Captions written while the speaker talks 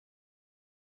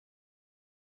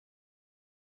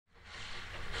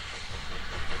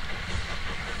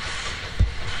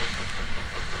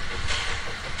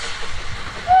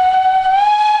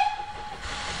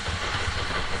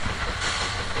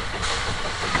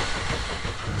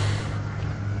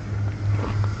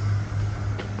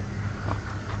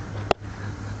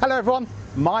Hello everyone,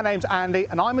 my name's Andy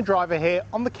and I'm a driver here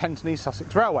on the K&ESR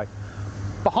Sussex Railway.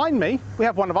 Behind me we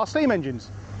have one of our steam engines,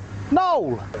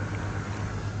 Noel.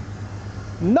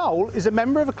 Noel is a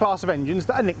member of a class of engines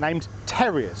that are nicknamed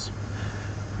Terriers.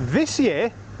 This year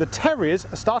the Terriers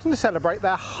are starting to celebrate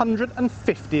their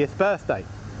 150th birthday.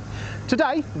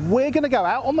 Today we're going to go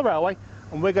out on the railway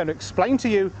and we're going to explain to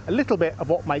you a little bit of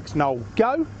what makes Noel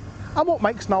go and what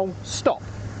makes Noel stop.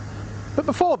 But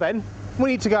before then,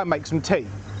 we need to go and make some tea.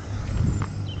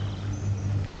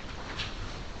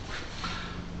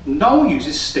 Noel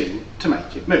uses steam to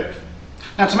make it move.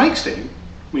 Now to make steam,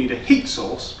 we need a heat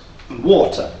source and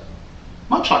water,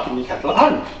 much like in your kettle at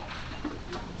home.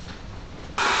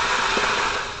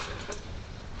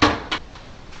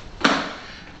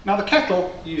 Now the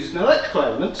kettle uses an electrical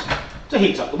element to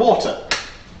heat up the water.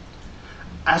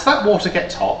 As that water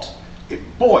gets hot, it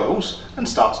boils and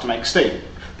starts to make steam.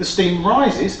 The steam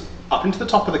rises up into the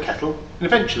top of the kettle and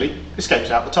eventually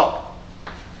escapes out the top.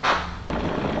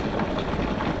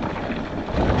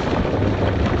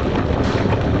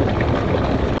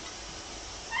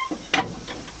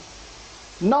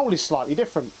 Noel is slightly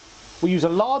different. We use a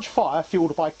large fire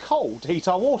fuelled by coal to heat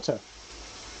our water.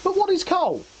 But what is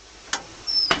coal?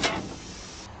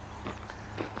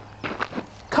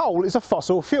 Coal is a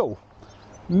fossil fuel.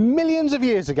 Millions of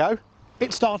years ago,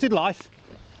 it started life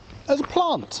as a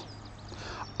plant.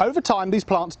 Over time, these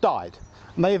plants died,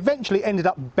 and they eventually ended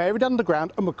up buried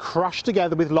underground and were crushed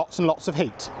together with lots and lots of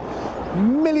heat.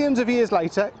 Millions of years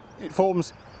later, it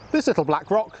forms this little black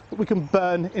rock that we can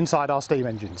burn inside our steam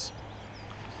engines.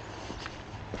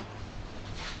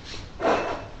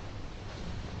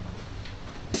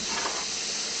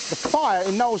 The fire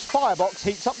in Noel's firebox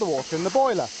heats up the water in the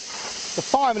boiler. The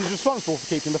fireman is responsible for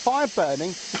keeping the fire burning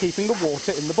and keeping the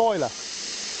water in the boiler.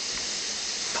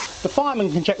 The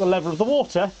fireman can check the level of the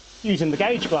water using the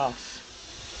gauge glass.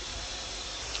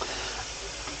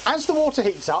 As the water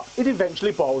heats up, it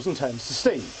eventually boils and turns to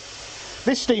steam.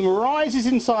 This steam rises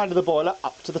inside of the boiler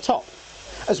up to the top.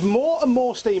 As more and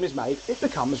more steam is made, it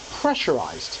becomes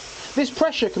pressurised. This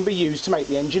pressure can be used to make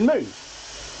the engine move.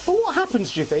 But what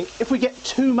happens, do you think, if we get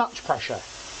too much pressure?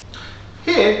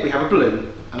 Here we have a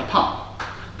balloon and a pump.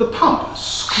 The pump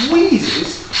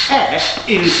squeezes air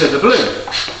into the balloon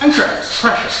and creates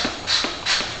pressure.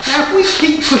 Now if we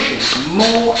keep pushing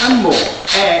more and more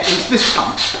air into this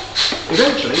pump,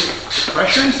 eventually the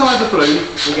pressure inside the balloon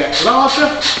will get larger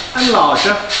and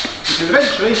larger until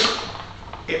eventually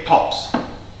it pops.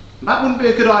 And that wouldn't be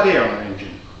a good idea on an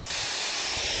engine.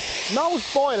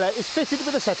 Noel's boiler is fitted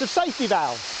with a set of safety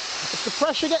valves. If the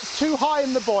pressure gets too high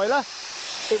in the boiler,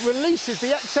 it releases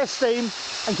the excess steam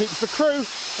and keeps the crew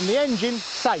and the engine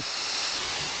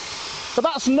safe. But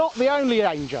that's not the only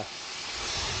danger.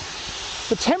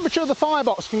 The temperature of the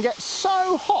firebox can get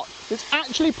so hot it's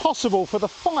actually possible for the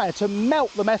fire to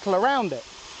melt the metal around it.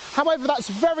 However, that's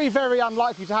very, very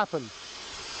unlikely to happen.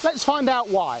 Let's find out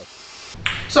why.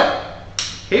 So,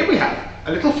 here we have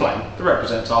a little flame that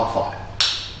represents our fire,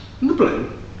 and the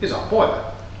balloon is our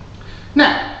boiler.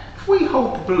 Now, if we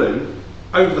hold the balloon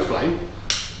over the flame,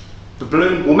 the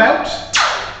balloon will melt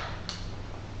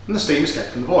and the steam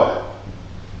escapes from the boiler.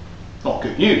 Not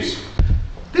good news.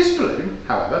 This balloon,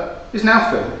 however, is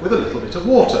now filled with a little bit of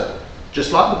water,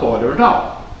 just like the boiler of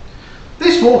Noel.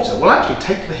 This water will actually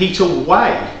take the heat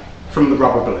away from the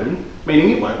rubber balloon,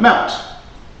 meaning it won't melt.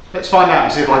 Let's find out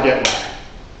and see if I get wet.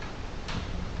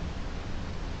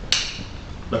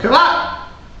 Look at that!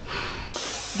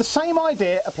 The same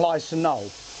idea applies to Noel.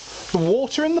 The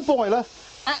water in the boiler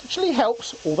actually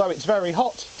helps, although it's very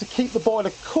hot, to keep the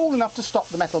boiler cool enough to stop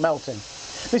the metal melting.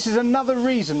 This is another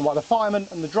reason why the fireman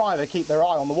and the driver keep their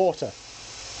eye on the water.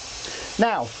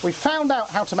 Now, we've found out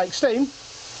how to make steam,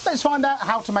 let's find out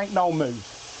how to make Noel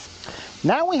move.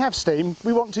 Now we have steam,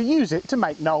 we want to use it to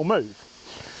make Noel move.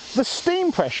 The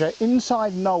steam pressure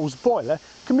inside Noel's boiler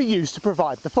can be used to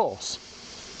provide the force.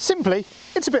 Simply,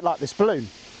 it's a bit like this balloon.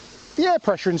 The air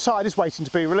pressure inside is waiting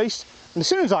to be released, and as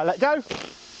soon as I let go,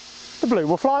 the balloon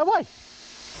will fly away.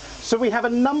 So we have a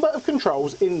number of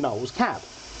controls in Noel's cab.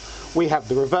 We have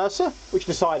the reverser, which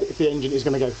decides if the engine is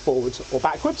going to go forwards or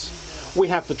backwards. We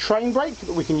have the train brake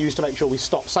that we can use to make sure we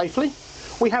stop safely.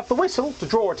 We have the whistle to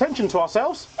draw attention to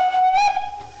ourselves.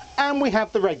 And we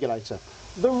have the regulator.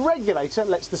 The regulator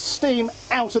lets the steam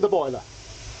out of the boiler.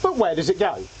 But where does it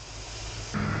go?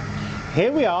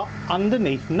 Here we are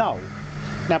underneath Noel.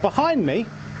 Now behind me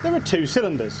there are two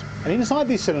cylinders, and inside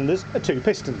these cylinders are two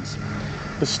pistons.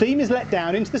 The steam is let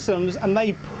down into the cylinders and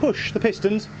they push the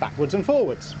pistons backwards and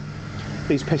forwards.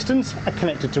 These pistons are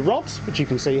connected to rods, which you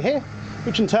can see here,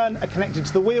 which in turn are connected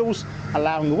to the wheels,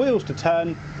 allowing the wheels to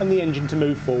turn and the engine to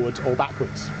move forwards or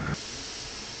backwards.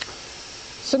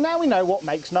 So now we know what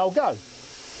makes Noel go.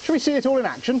 Shall we see it all in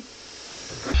action?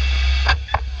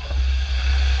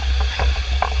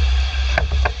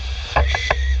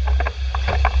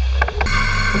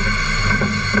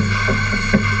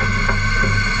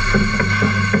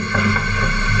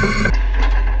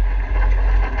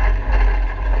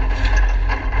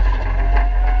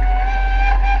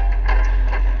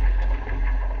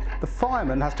 The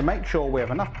fireman has to make sure we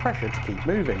have enough pressure to keep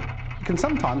moving. It can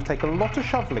sometimes take a lot of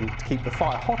shoveling to keep the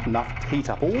fire hot enough to heat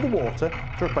up all the water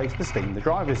to replace the steam the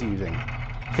driver's using.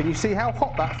 Can you see how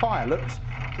hot that fire looks?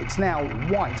 It's now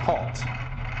white hot.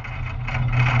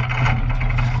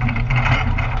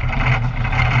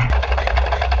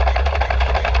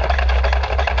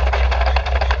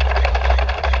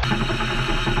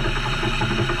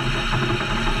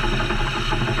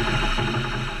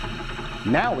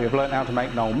 Now we have learnt how to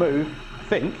make Noel move, I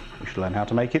think we should learn how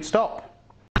to make it stop.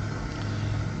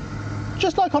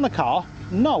 Just like on a car,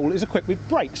 Noel is equipped with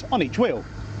brakes on each wheel.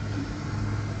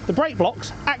 The brake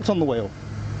blocks act on the wheel.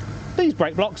 These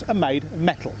brake blocks are made of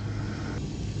metal.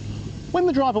 When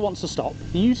the driver wants to stop,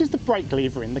 he uses the brake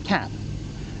lever in the cab.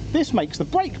 This makes the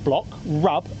brake block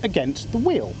rub against the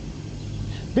wheel.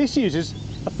 This uses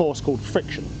a force called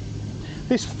friction.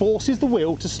 This forces the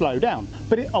wheel to slow down,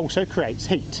 but it also creates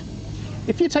heat.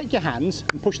 If you take your hands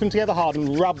and push them together hard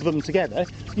and rub them together,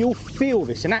 you'll feel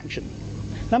this in action.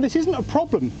 Now this isn't a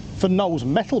problem for Noel's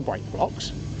metal brake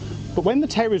blocks, but when the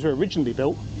Terriers were originally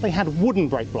built, they had wooden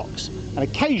brake blocks, and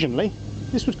occasionally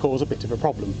this would cause a bit of a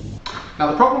problem. Now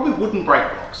the problem with wooden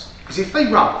brake blocks is if they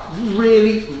rub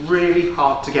really, really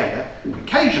hard together,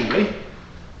 occasionally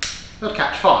they'll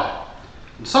catch fire.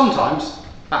 And sometimes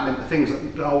that meant the things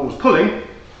that Noel was pulling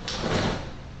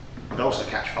would also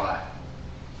catch fire.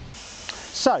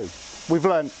 So, we've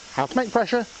learned how to make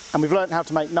pressure and we've learned how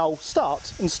to make Noel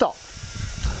start and stop.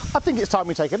 I think it's time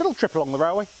we take a little trip along the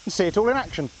railway and see it all in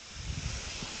action.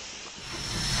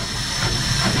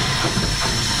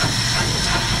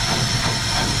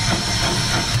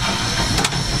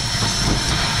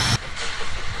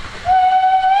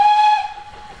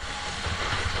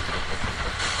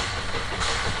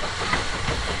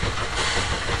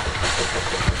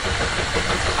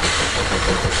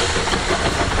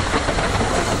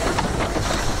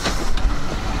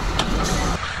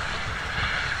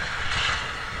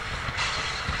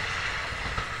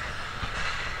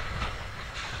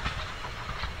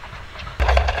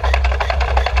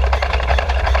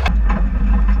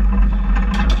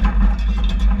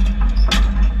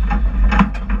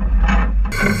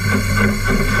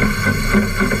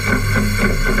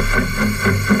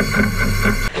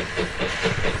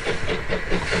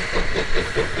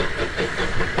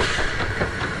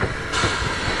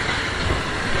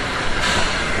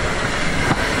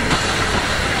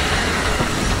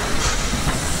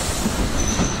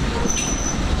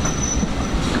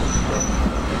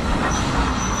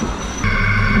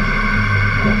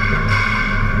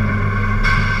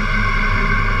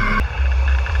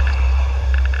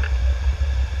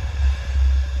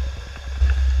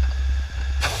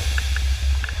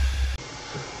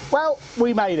 Well,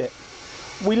 we made it.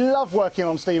 We love working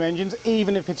on steam engines,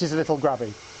 even if it is a little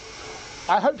grubby.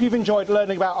 I hope you've enjoyed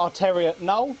learning about our Terrier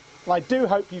Noel, and I do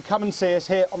hope you come and see us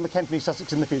here on the K&ESR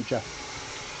Sussex in the future.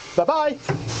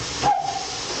 Bye-bye!